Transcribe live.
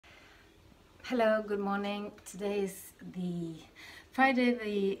Hello, good morning. Today is the Friday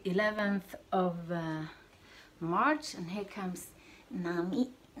the 11th of March, and here comes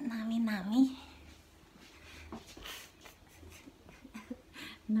Nami.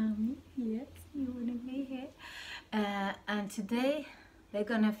 Nami, yes, you want to be here. And today they're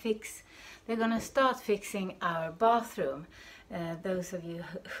gonna start fixing our bathroom. Those of you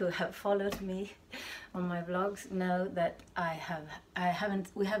who have followed me on my vlogs know that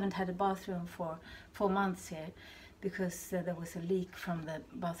we haven't had a bathroom for 4 months here because there was a leak from the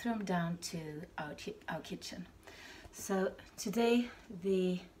bathroom down to our kitchen. So today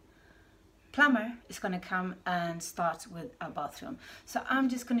the plumber is going to come and start with our bathroom. So I'm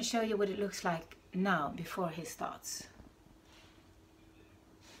just going to show you what it looks like now before he starts.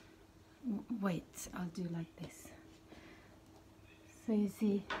 Wait, I'll do like this. So you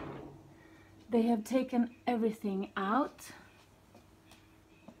see, they have taken everything out,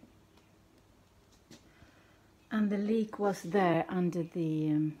 and the leak was there under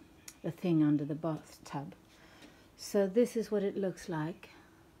the thing under the bathtub. So this is what it looks like,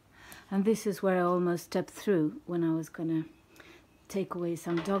 and this is where I almost stepped through when I was gonna take away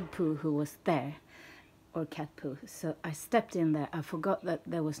some dog poo who was there, or cat poo. So I stepped in there. I forgot that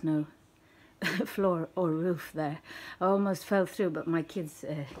there was no floor or roof there. I almost fell through, but my kids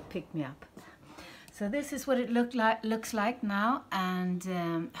picked me up. So this is what it looks like now,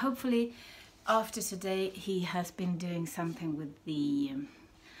 and hopefully after today he has been doing something with the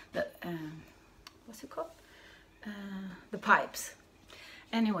what's it called? The pipes.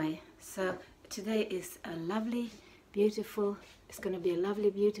 Anyway, so today is a lovely, beautiful, it's going to be a lovely,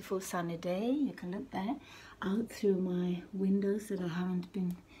 beautiful sunny day. You can look there out through my windows that I haven't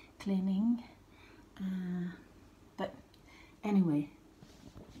been cleaning. But anyway,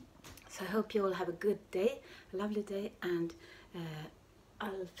 so I hope you all have a good day, a lovely day, and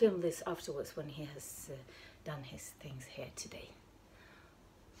I'll film this afterwards when he has done his things here today.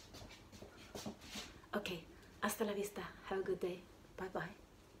 Okay, hasta la vista, have a good day, bye bye.